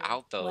after they're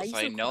out though, Why are you so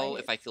I so know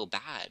quiet? if I feel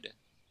bad.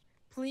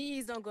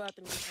 Please don't go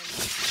after me.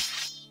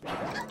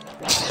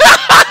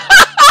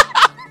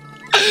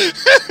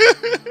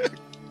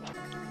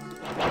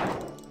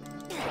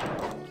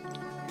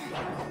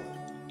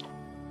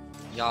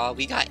 Y'all,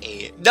 we got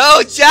 8.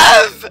 No,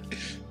 Jeff!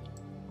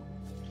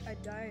 I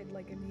died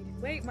like immediately.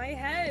 Wait, my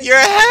head! Your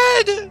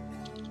head!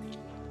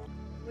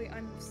 Wait,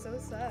 I'm so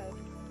sad.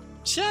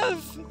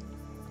 Jeff!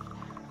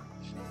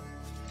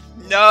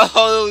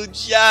 No,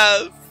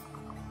 Jeff!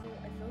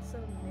 I feel so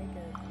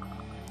naked.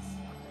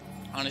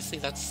 Honestly,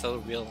 that's so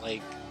real.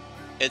 Like,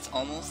 it's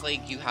almost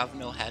like you have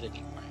no head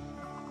anymore.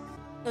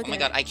 Oh my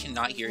god, I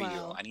cannot hear you.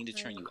 Wow. I need to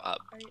turn you up.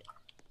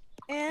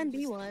 And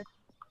B1.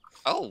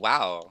 Oh,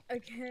 wow. I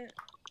can't.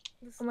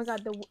 Oh my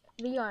god,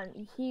 Leon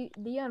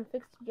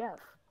fixed Jeff.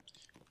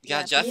 Yeah,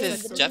 Yeah, Jeff please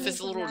is don't Jeff do is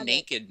a little that.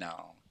 naked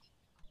now.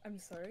 I'm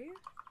sorry?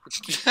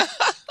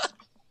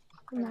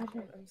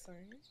 Imagine. I'm sorry?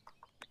 Let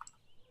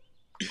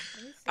me see.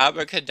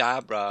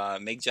 Abracadabra,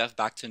 make Jeff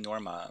back to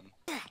Norma.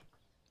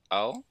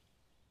 Oh?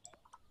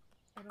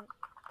 I don't.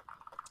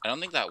 I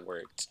don't think that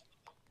worked.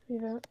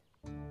 Yeah.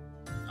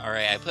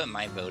 Alright, I put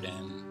my vote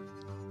in.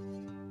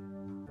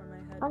 For my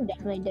head. I'm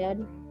definitely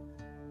dead.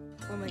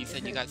 Oh my You said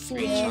you goodness. got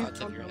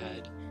screenshots of your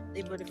head.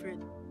 They voted for.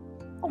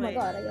 Oh my Wait.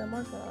 god, I got a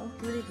marshmallow.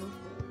 Who did they vote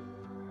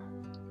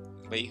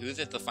Wait, who's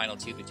it the final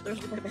two for? between?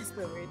 Those are the best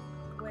word.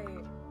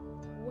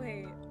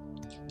 Wait.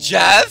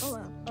 Jeff? Oh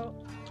wow.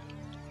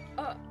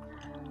 Oh.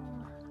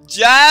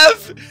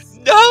 Jeff!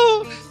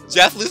 No!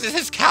 Jeff loses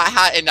his cat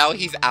hat and now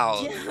he's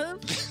out.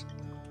 Jeff.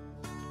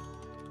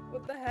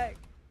 What the heck?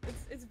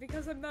 It's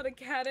because I'm not a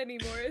cat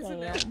anymore,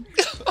 isn't it?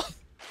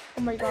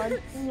 Oh my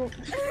god. You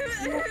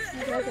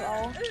guys are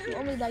all. You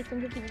only like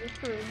them because you're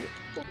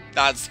screwed.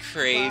 That's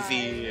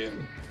crazy.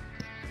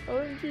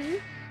 OMG.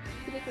 You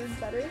think it was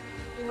better?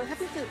 Wait, what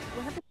happened to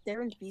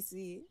Darren's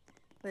BC?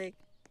 Like,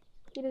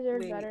 He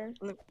deserves wait, better.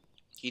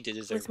 He did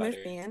deserve with Smerf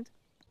better. band,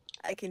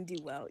 I can do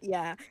well.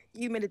 Yeah,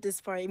 you made it this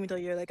far, even though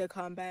you're like a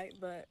combat,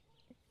 but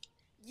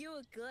you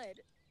were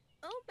good.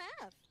 Oh,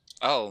 math.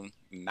 Oh,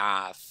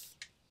 math.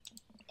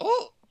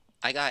 Oh!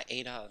 I got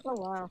 8 up. Oh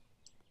wow.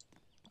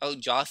 Oh,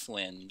 Joss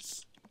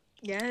wins.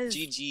 Yes.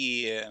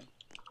 GG.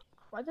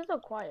 Why is it so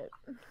quiet?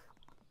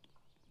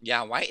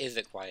 Yeah, why is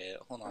it quiet?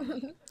 Hold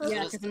on.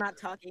 Yeah, because I'm not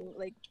talking.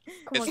 Like,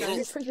 Come on, It's guys.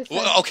 little- Put yourself-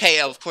 Well,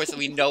 okay, of course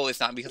we know it's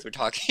not because we're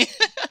talking.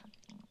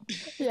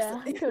 Yeah,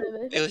 I could have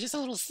been. It was just a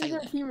little These are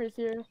silent. teamers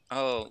here.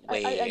 Oh,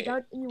 wait. I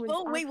doubt you would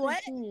Oh, wait, actually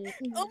what? see me.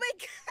 oh my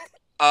god,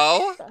 Oh?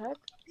 What the heck?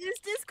 is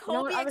this You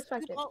know Kobe what? I X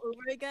respect Scoop it. all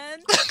over again?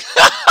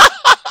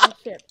 I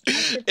ship.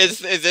 Is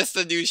this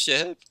the new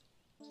ship?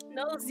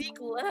 No,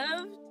 Zeke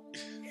left.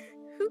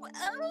 Who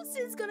else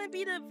is gonna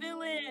be the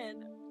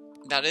villain?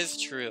 That is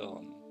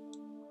true.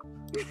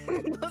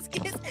 Those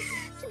kids.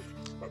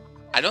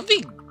 I don't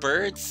think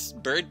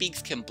bird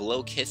beaks can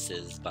blow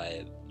kisses,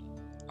 but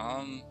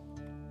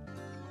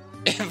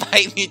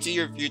invite me to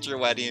your future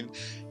wedding.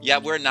 Yeah,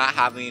 we're not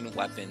having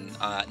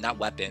not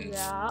weapons.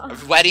 Yeah.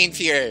 Weddings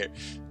here.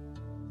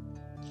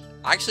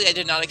 Actually, I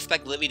did not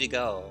expect Libby to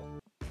go.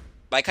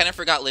 But I kind of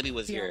forgot Libby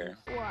was here.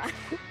 Why?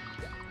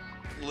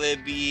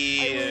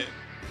 Libby.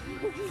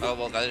 Oh,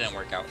 well, that didn't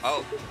work out.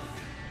 Oh.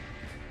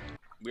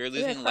 We're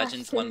losing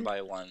legends one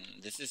by one.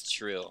 This is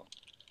true.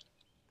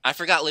 I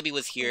forgot Libby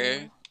was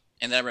here,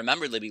 and then I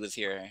remembered Libby was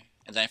here,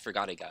 and then I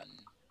forgot again.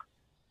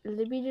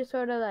 Libby just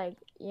sort of like,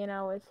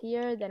 was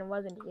here, then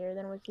wasn't here,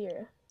 then was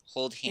here.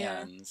 Hold Yeah.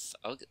 hands.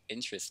 Oh,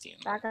 interesting.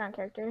 Background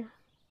character.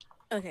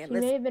 Okay, She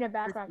let's. may have been a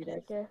background do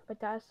this. character, but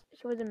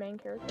she was a main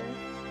character.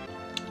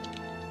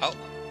 Oh.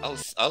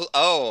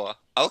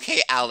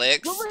 Okay,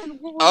 Alex.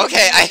 What was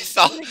Okay, it?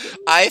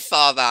 I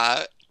saw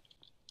that.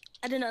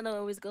 I did not know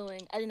where it was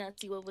going. I did not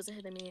see what was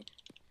ahead of me.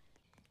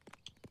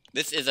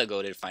 This is a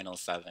goated Final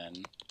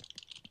 7.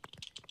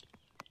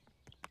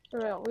 For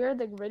real, we are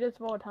the greatest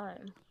of all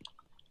time.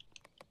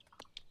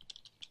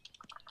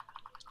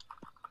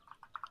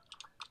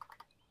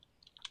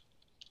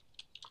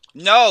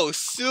 No,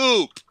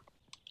 soup!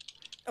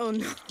 Oh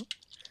no.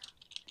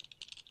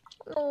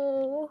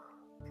 Oh.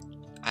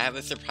 I have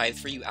a surprise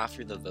for you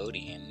after the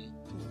voting.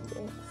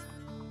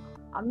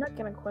 I'm not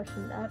gonna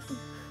question that.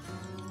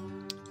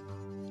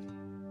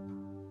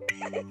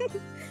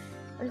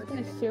 I'm just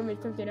gonna assume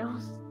it's something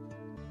else.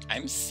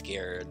 I'm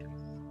scared.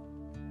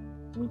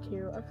 Me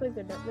too. I feel like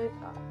it is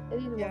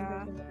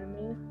Yeah. one person better than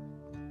me.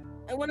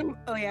 I want to.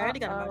 Oh yeah, I already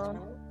got a Uh-oh.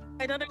 marshmallow.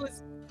 I thought it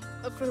was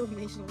a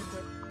proclamation.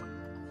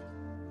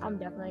 I'm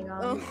definitely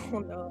gone. Oh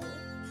no.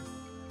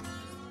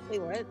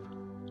 Wait, what?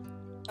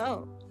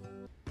 Oh.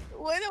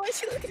 Why is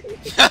she looking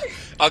at me?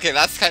 Okay,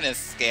 that's kind of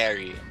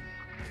scary.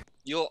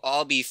 You'll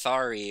all be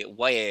sorry.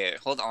 Wait,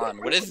 hold on.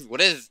 What's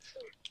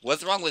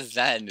wrong with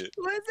Zen?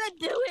 What is that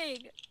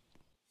doing?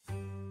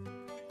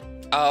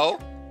 Oh?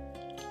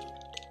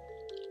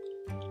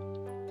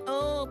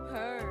 Oh,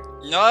 purr.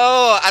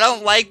 No, I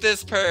don't like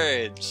this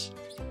purge.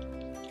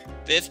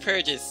 This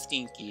purge is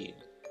stinky.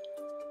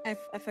 I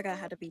forgot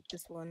how to beat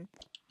this one.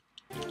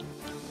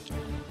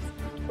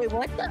 Wait,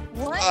 what the?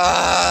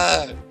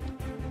 What?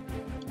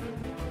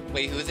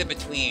 Wait, who's it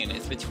between?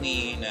 It's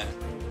between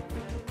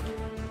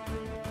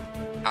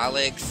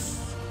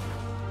Alex,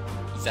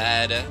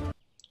 Zed.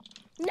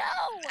 No!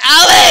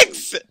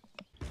 Alex!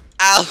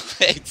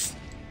 Alex!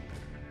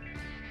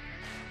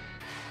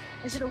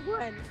 I should have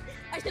won.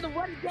 I should have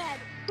won again.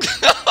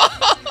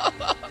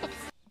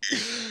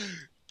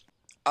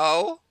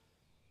 Oh?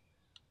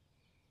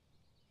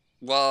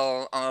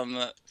 Well,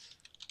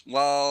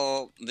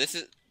 this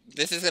is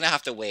gonna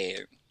have to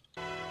wait.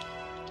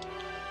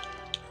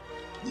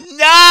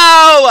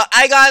 No!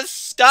 I got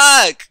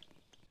stuck!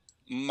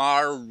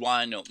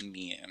 Marwan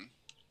me.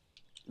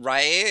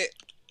 Right?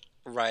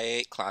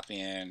 Right,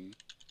 clapping.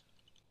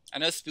 I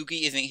know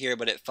Spooky isn't here,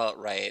 but it felt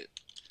right.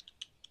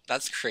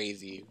 That's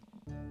crazy.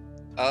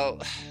 Oh,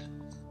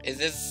 is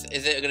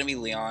it gonna be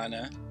Leon?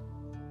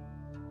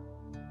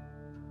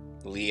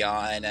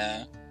 Leon,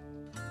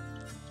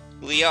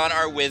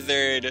 our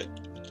wizard.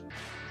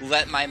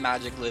 Let my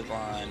magic live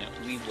on.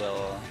 We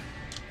will.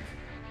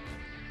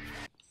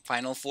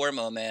 Final 4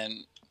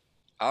 moment.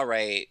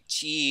 Alright,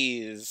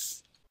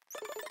 cheese.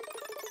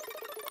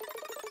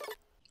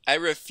 I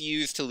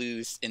refuse to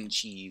lose in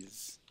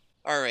cheese.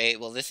 Alright,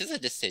 well this is a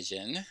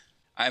decision.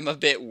 I'm a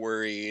bit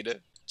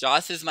worried.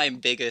 Joss is my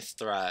biggest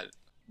threat,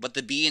 but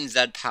the B and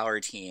Z power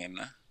team.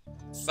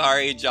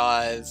 Sorry,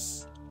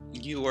 Joss.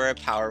 You were a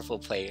powerful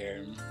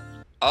player.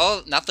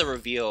 Oh, not the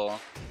reveal.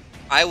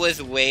 I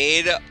was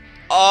Wade.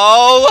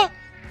 Oh!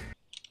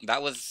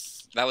 That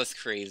was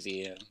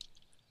crazy.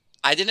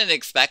 I didn't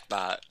expect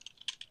that.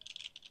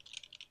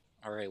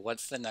 Alright,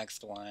 what's the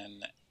next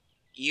one?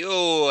 Ew!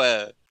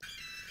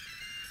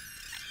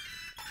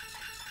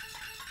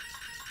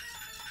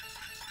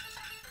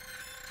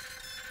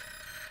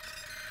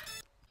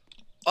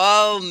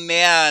 Oh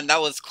man,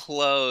 that was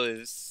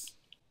close.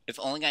 If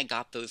only I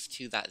got those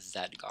two that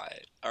Zed got.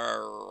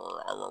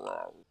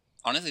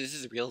 Honestly, this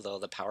is real though,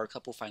 the power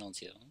couple final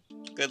 2.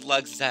 Good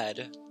luck,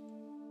 Zed.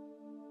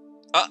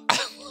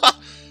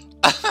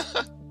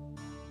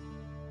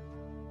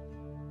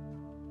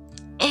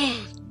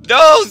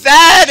 No,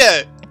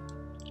 Zed!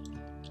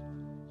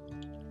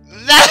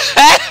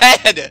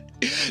 Zed!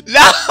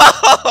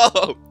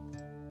 No!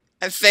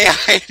 And say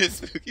hi to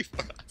Spooky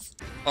for us.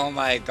 Oh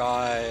my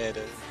god.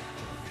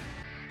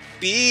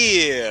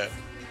 B!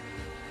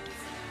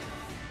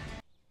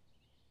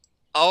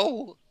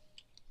 Oh!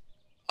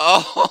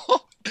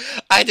 Oh!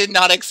 I did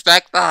not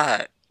expect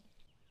that!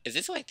 Is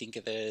this who I think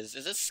it is?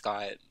 Is this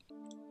Scott?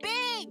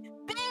 B!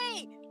 B!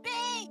 B!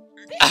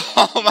 B!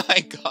 Oh my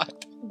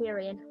god.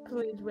 Darian,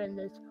 please win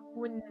this.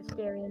 Win this,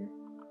 Darian.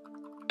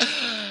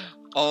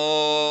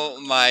 Oh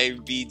my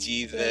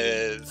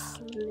bejesus.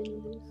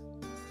 Please.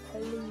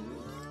 Please.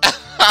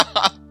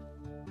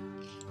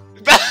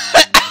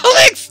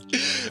 Alex!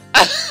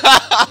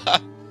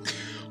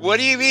 What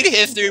do you mean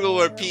history will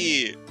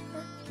repeat?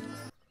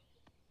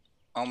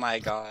 Oh my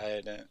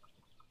god.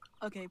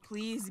 Okay,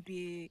 please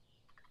be.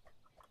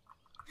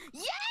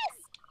 Yes!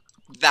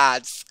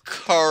 That's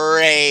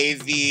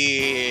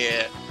crazy.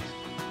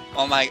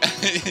 Oh my god.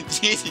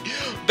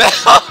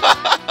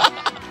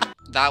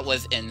 That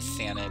was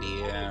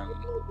insanity.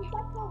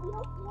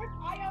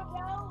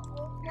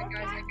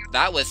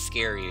 That was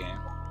scary.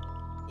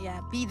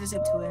 Yeah, B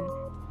deserved to win.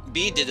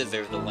 B did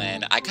deserve the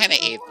win. I kind of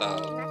ate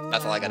though.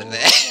 That's all I gotta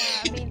say.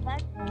 I mean,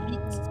 that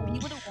B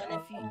would have won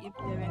if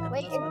Darian got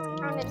Wait,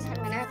 those it's votes. around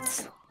 10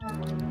 minutes.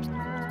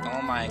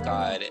 Oh my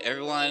god.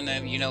 Everyone,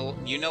 you know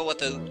what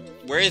the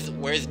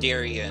where's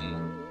Darian?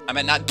 I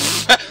mean not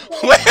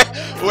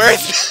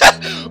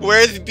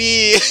Where's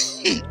B?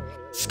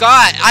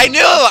 Scott, I knew.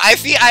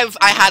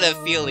 I had a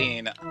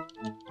feeling.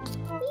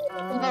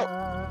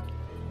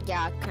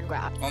 Yeah,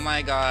 congrats. Oh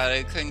my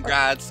god,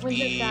 congrats,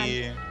 B.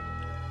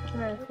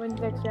 Smerf, when's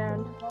next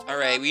round?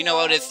 Alright, you know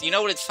what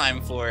it's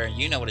time for.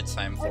 You know what it's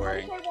time for.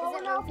 Is it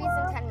movies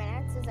in 10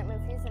 minutes? Is it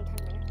movies in 10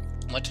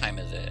 minutes? What time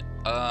is it?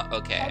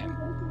 Okay.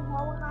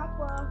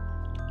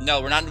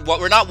 No, we're not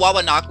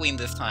Wawanakweing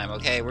this time,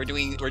 okay? We're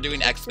doing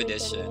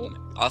Expedition.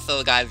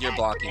 Also, guys, you're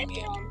blocking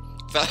me.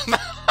 So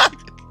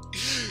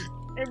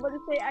Everybody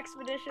say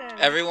expedition.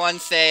 everyone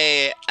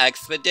say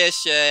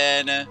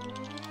Expedition.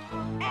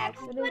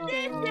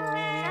 Expedition.